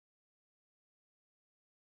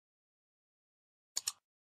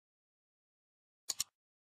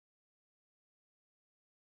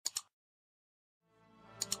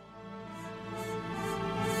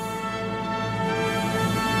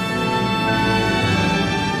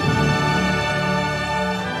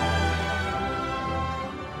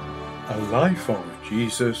Life of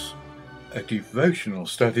Jesus, a devotional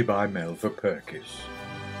study by Melva Purkis.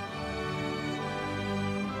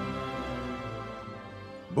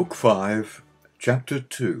 Book 5, Chapter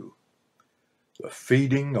 2, The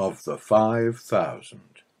Feeding of the 5,000.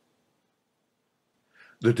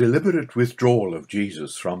 The deliberate withdrawal of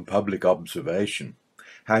Jesus from public observation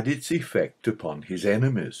had its effect upon his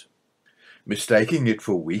enemies. Mistaking it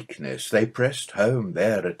for weakness, they pressed home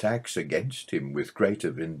their attacks against him with greater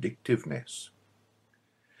vindictiveness.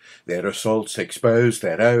 Their assaults exposed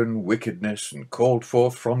their own wickedness and called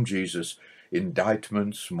forth from Jesus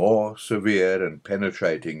indictments more severe and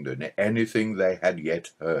penetrating than anything they had yet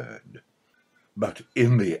heard. But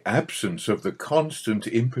in the absence of the constant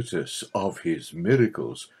impetus of his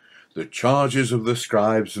miracles, the charges of the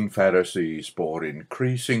scribes and Pharisees bore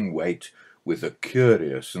increasing weight with the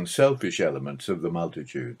curious and selfish elements of the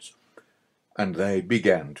multitudes, and they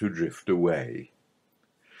began to drift away.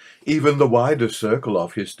 Even the wider circle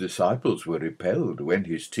of his disciples were repelled when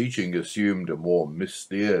his teaching assumed a more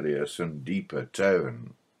mysterious and deeper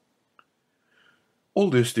tone. All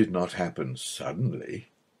this did not happen suddenly.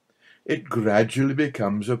 It gradually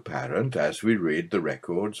becomes apparent as we read the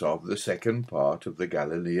records of the second part of the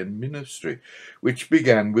Galilean ministry, which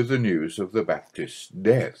began with the news of the Baptist's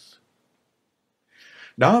death.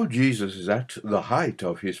 Now Jesus is at the height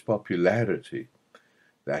of his popularity,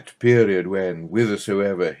 that period when,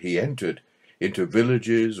 whithersoever he entered, into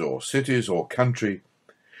villages or cities or country,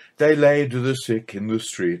 they laid the sick in the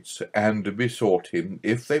streets and besought him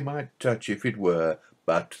if they might touch, if it were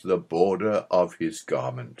but the border of his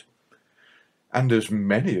garment. And as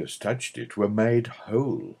many as touched it were made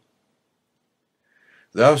whole.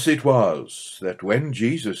 Thus it was that when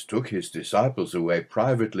Jesus took his disciples away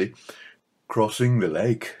privately, crossing the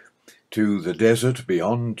lake to the desert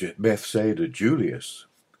beyond Bethsaida Julius,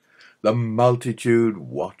 the multitude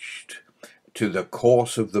watched to the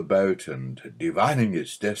course of the boat, and, divining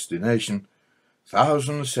its destination,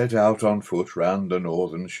 thousands set out on foot round the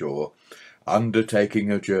northern shore,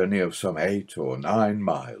 undertaking a journey of some 8 or 9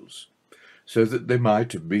 miles, so that they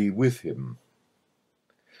might be with him.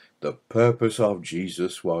 The purpose of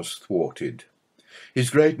Jesus was thwarted. His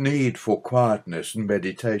great need for quietness and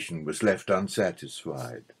meditation was left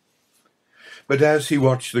unsatisfied. But as he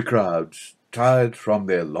watched the crowds, tired from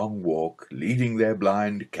their long walk, leading their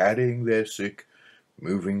blind, carrying their sick,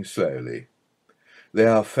 moving slowly,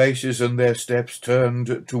 their faces and their steps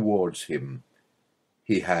turned towards him,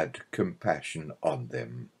 he had compassion on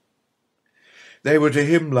them. They were to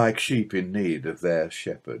him like sheep in need of their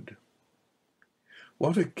shepherd.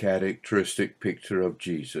 What a characteristic picture of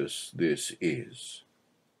Jesus this is.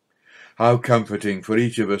 How comforting for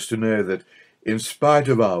each of us to know that, in spite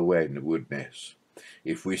of our waywardness,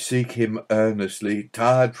 if we seek him earnestly,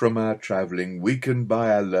 tired from our travelling, weakened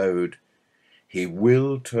by our load, he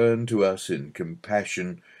will turn to us in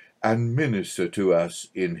compassion and minister to us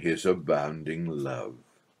in his abounding love.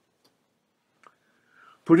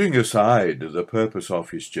 Putting aside the purpose of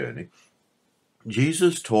his journey,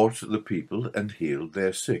 Jesus taught the people and healed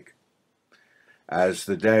their sick. As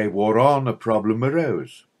the day wore on, a problem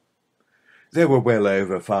arose. There were well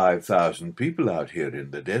over 5,000 people out here in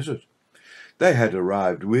the desert. They had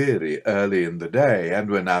arrived weary early in the day and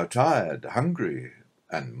were now tired, hungry,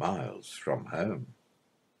 and miles from home.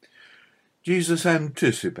 Jesus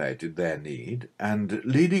anticipated their need, and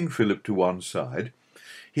leading Philip to one side,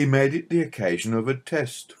 he made it the occasion of a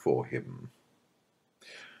test for him.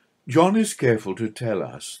 John is careful to tell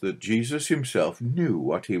us that Jesus himself knew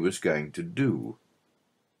what he was going to do.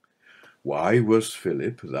 Why was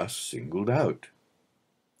Philip thus singled out?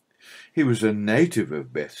 He was a native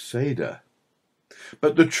of Bethsaida,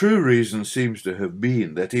 but the true reason seems to have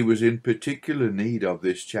been that he was in particular need of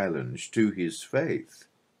this challenge to his faith.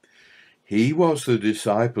 He was the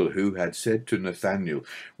disciple who had said to Nathanael,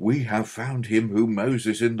 "We have found him whom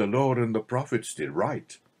Moses in the law and the prophets did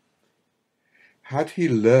write." Had he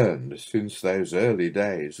learned since those early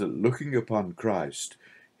days that looking upon Christ,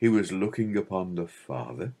 he was looking upon the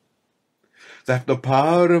Father? That the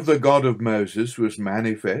power of the God of Moses was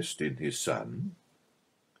manifest in his Son?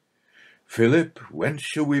 "Philip, whence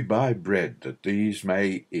shall we buy bread that these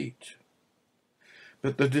may eat?"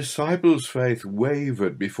 But the disciples' faith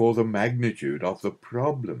wavered before the magnitude of the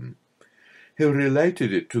problem. He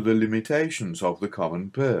related it to the limitations of the common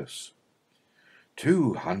purse.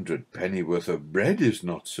 200 pennyworth of bread is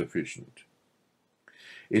not sufficient.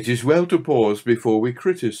 It is well to pause before we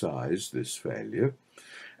criticize this failure,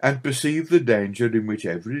 and perceive the danger in which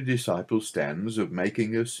every disciple stands of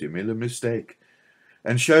making a similar mistake,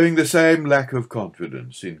 and showing the same lack of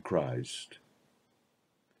confidence in Christ.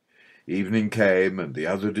 Evening came, and the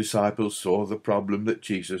other disciples saw the problem that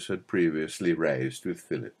Jesus had previously raised with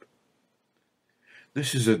Philip.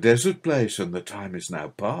 "This is a desert place, and the time is now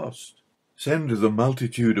past. Send the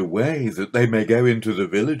multitude away, that they may go into the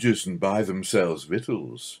villages and buy themselves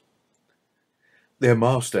victuals." Their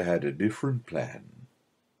master had a different plan.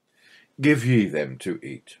 "Give ye them to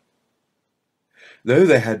eat." Though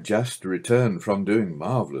they had just returned from doing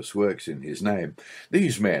marvellous works in his name,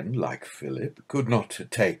 these men, like Philip, could not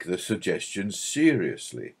take the suggestion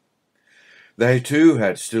seriously. They too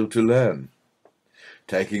had still to learn.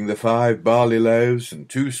 Taking the 5 barley loaves and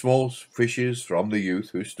 2 small fishes from the youth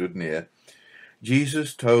who stood near,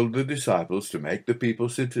 Jesus told the disciples to make the people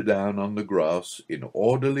sit down on the grass in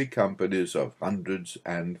orderly companies of hundreds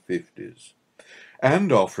and fifties.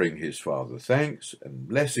 And offering his Father thanks and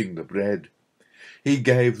blessing the bread, he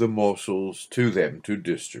gave the morsels to them to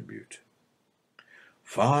distribute.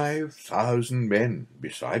 5,000 men,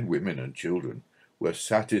 beside women and children, were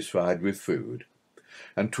satisfied with food,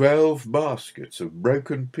 and 12 baskets of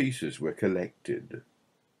broken pieces were collected.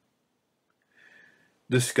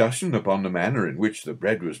 Discussion upon the manner in which the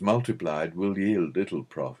bread was multiplied will yield little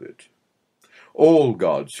profit. All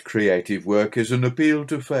God's creative work is an appeal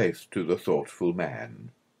to faith to the thoughtful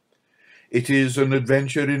man. It is an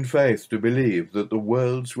adventure in faith to believe that the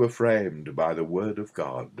worlds were framed by the word of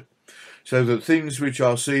God, so that things which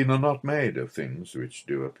are seen are not made of things which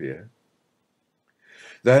do appear.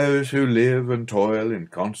 Those who live and toil in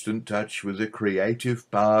constant touch with the creative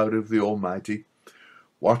power of the Almighty,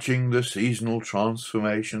 watching the seasonal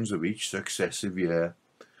transformations of each successive year,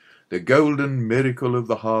 the golden miracle of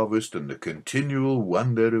the harvest and the continual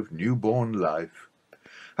wonder of newborn life,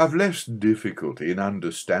 have less difficulty in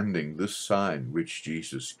understanding the sign which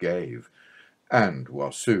Jesus gave, and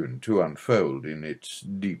was soon to unfold in its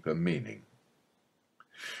deeper meaning.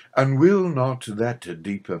 And will not that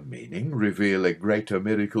deeper meaning reveal a greater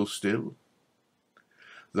miracle still?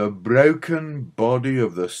 The broken body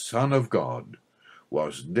of the Son of God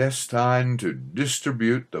was destined to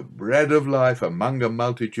distribute the bread of life among a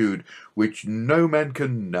multitude which no man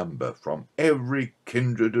can number, from every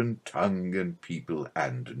kindred and tongue and people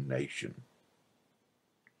and nation.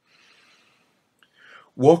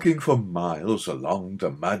 Walking for miles along the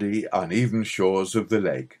muddy, uneven shores of the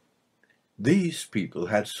lake, these people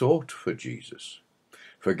had sought for Jesus.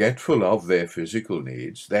 Forgetful of their physical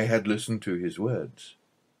needs, they had listened to his words.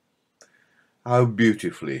 How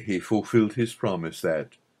beautifully he fulfilled his promise that,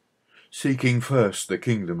 seeking first the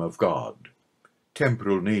kingdom of God,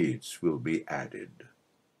 temporal needs will be added.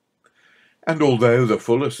 And although the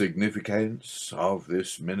fuller significance of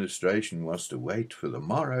this ministration was to wait for the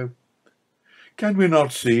morrow, can we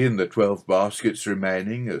not see in the 12 baskets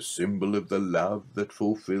remaining a symbol of the love that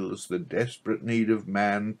fulfills the desperate need of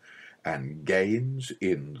man and gains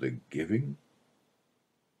in the giving?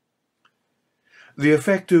 The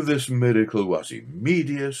effect of this miracle was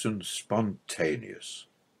immediate and spontaneous.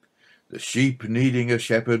 The sheep needing a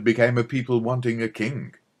shepherd became a people wanting a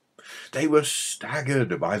king. They were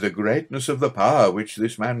staggered by the greatness of the power which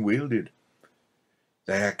this man wielded.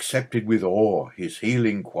 They accepted with awe his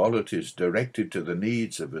healing qualities directed to the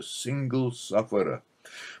needs of a single sufferer.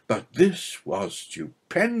 But this was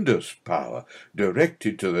stupendous power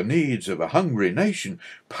directed to the needs of a hungry nation,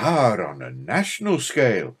 power on a national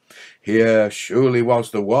scale. Here surely was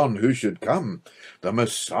the one who should come, the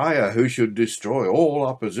Messiah who should destroy all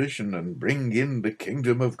opposition and bring in the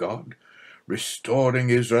kingdom of God, restoring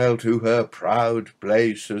Israel to her proud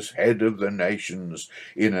place as head of the nations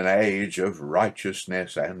in an age of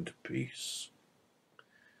righteousness and peace.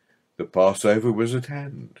 The Passover was at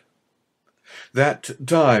hand. That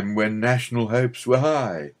time when national hopes were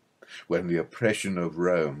high, when the oppression of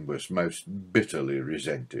Rome was most bitterly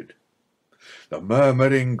resented. The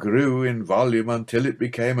murmuring grew in volume until it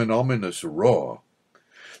became an ominous roar.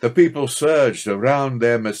 The people surged around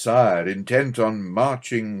their Messiah, intent on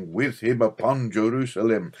marching with him upon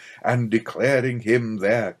Jerusalem and declaring him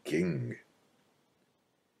their king.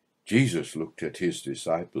 Jesus looked at his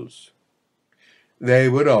disciples. They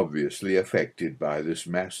were obviously affected by this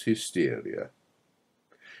mass hysteria.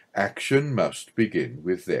 Action must begin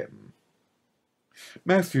with them.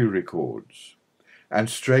 Matthew records, and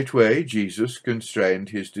straightway Jesus constrained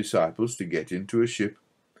his disciples to get into a ship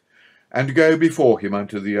and go before him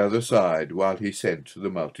unto the other side, while he sent the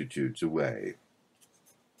multitudes away.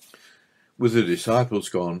 With the disciples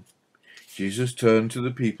gone, Jesus turned to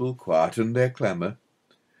the people, quietened their clamour,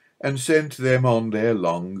 and sent them on their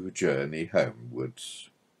long journey homewards.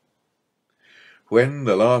 When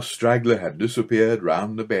the last straggler had disappeared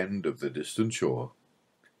round the bend of the distant shore,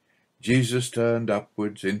 Jesus turned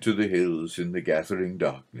upwards into the hills in the gathering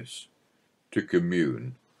darkness, to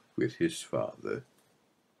commune with his Father.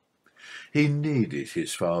 He needed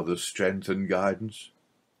his Father's strength and guidance,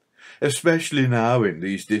 especially now in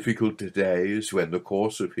these difficult days when the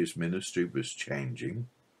course of his ministry was changing.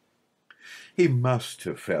 He must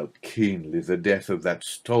have felt keenly the death of that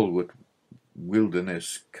stalwart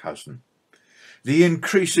wilderness cousin, the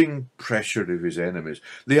increasing pressure of his enemies,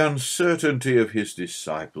 the uncertainty of his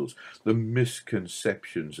disciples, the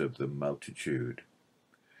misconceptions of the multitude.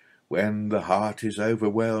 When the heart is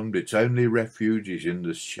overwhelmed, its only refuge is in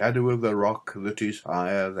the shadow of the rock that is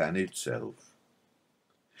higher than itself.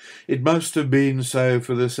 It must have been so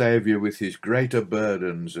for the Saviour with his greater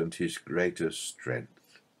burdens and his greater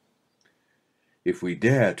strength. If we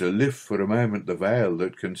dare to lift for a moment the veil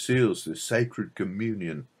that conceals this sacred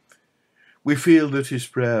communion, we feel that his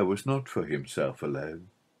prayer was not for himself alone.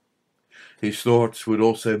 His thoughts would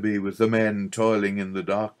also be with the men toiling in the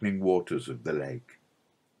darkening waters of the lake.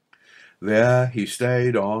 There he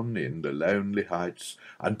stayed on in the lonely heights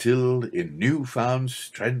until, in new-found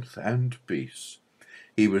strength and peace,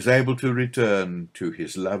 he was able to return to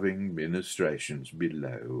his loving ministrations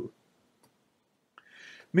below.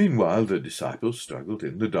 Meanwhile, the disciples struggled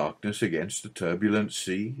in the darkness against a turbulent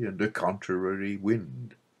sea and a contrary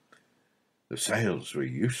wind. The sails were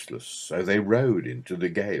useless, so they rowed into the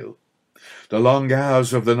gale. The long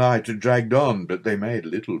hours of the night dragged on, but they made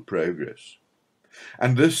little progress.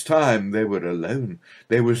 And this time they were alone.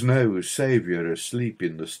 There was no Saviour asleep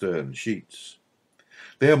in the stern sheets.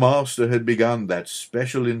 Their Master had begun that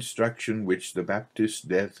special instruction which the Baptist's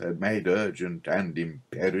death had made urgent and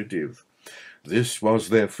imperative. This was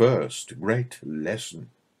their first great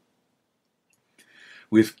lesson.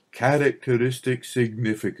 With characteristic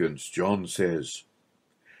significance, John says,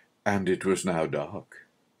 "And it was now dark,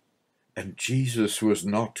 and Jesus was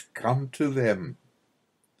not come to them."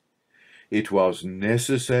 It was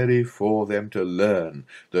necessary for them to learn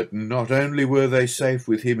that not only were they safe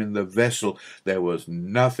with him in the vessel, there was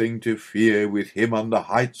nothing to fear with him on the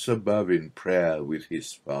heights above in prayer with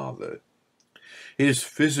his Father. His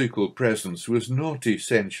physical presence was not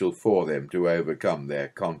essential for them to overcome their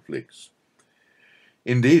conflicts.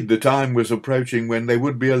 Indeed, the time was approaching when they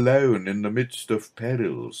would be alone in the midst of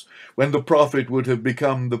perils, when the prophet would have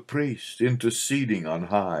become the priest, interceding on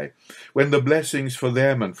high, when the blessings for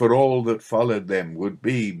them and for all that followed them would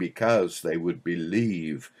be because they would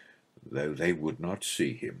believe, though they would not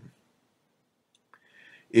see him.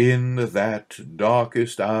 In that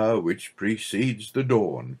darkest hour which precedes the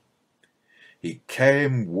dawn, he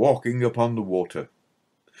came walking upon the water.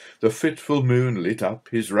 The fitful moon lit up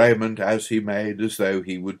his raiment as he made as though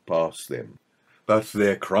he would pass them. But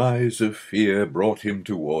their cries of fear brought him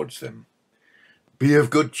towards them. "Be of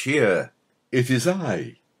good cheer, it is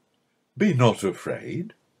I. Be not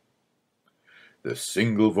afraid." The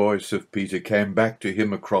single voice of Peter came back to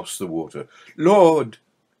him across the water. "Lord,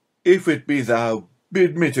 if it be thou,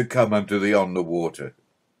 bid me to come unto thee on the water."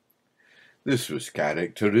 This was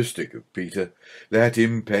characteristic of Peter, that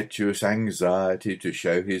impetuous anxiety to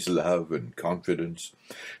show his love and confidence,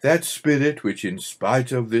 that spirit which, in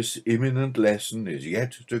spite of this imminent lesson, is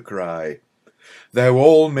yet to cry, "Thou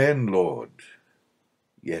all men, Lord,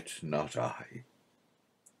 yet not I."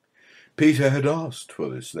 Peter had asked for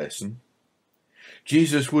this lesson.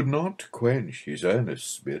 Jesus would not quench his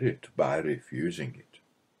earnest spirit by refusing it.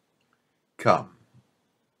 "Come."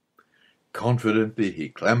 Confidently he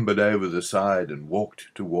clambered over the side and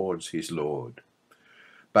walked towards his Lord.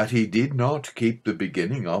 But he did not keep the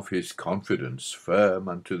beginning of his confidence firm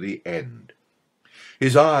unto the end.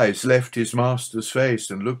 His eyes left his Master's face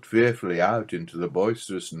and looked fearfully out into the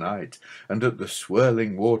boisterous night and at the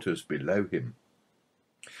swirling waters below him.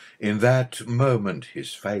 In that moment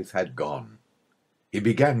his faith had gone. He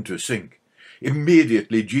began to sink.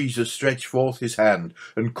 Immediately Jesus stretched forth his hand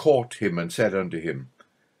and caught him and said unto him,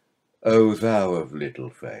 "O thou of little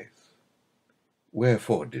faith,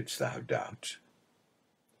 wherefore didst thou doubt?"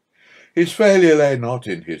 His failure lay not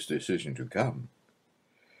in his decision to come,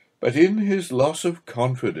 but in his loss of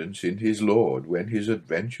confidence in his Lord when his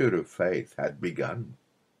adventure of faith had begun.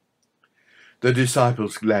 The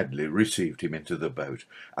disciples gladly received him into the boat,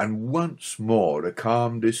 and once more a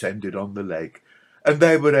calm descended on the lake, and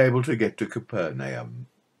they were able to get to Capernaum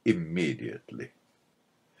immediately.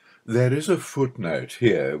 There is a footnote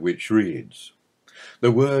here which reads,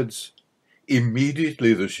 the words,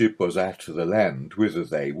 "Immediately the ship was at the land whither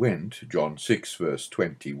they went," John 6, verse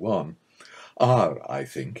 21, are, I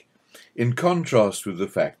think, in contrast with the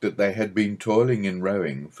fact that they had been toiling in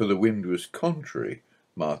rowing, for the wind was contrary,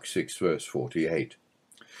 Mark 6, verse 48.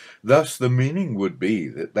 Thus the meaning would be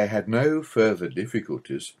that they had no further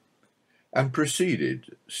difficulties, and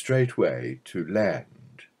proceeded straightway to land.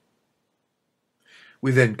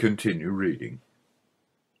 We then continue reading.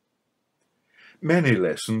 Many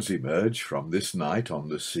lessons emerge from this night on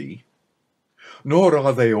the sea, nor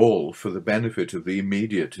are they all for the benefit of the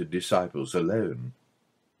immediate disciples alone.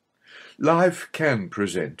 Life can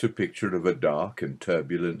present a picture of a dark and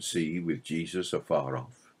turbulent sea with Jesus afar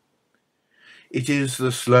off. It is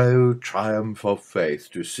the slow triumph of faith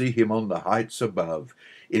to see him on the heights above,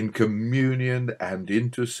 in communion and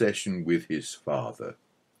intercession with his Father.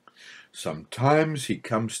 Sometimes he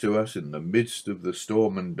comes to us in the midst of the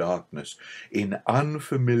storm and darkness in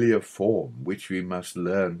unfamiliar form, which we must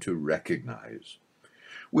learn to recognize.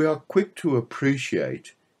 We are quick to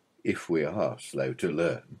appreciate, if we are slow to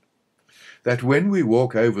learn, that when we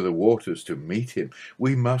walk over the waters to meet him,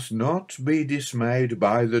 we must not be dismayed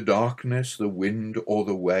by the darkness, the wind, or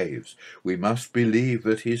the waves. We must believe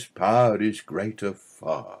that his power is greater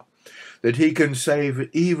far, that he can save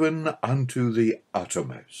even unto the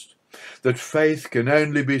uttermost, that faith can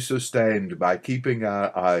only be sustained by keeping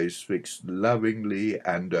our eyes fixed lovingly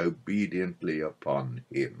and obediently upon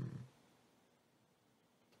him.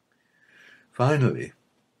 Finally,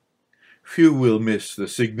 few will miss the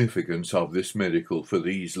significance of this miracle for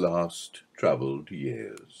these last troubled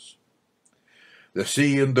years. The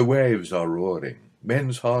sea and the waves are roaring,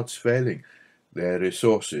 men's hearts failing, their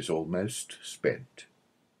resources almost spent.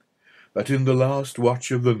 But in the last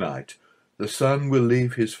watch of the night, the Son will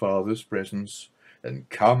leave his Father's presence and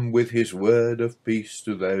come with his word of peace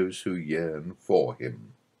to those who yearn for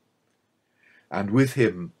him. And with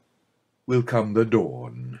him will come the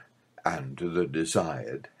dawn and the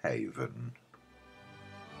desired haven.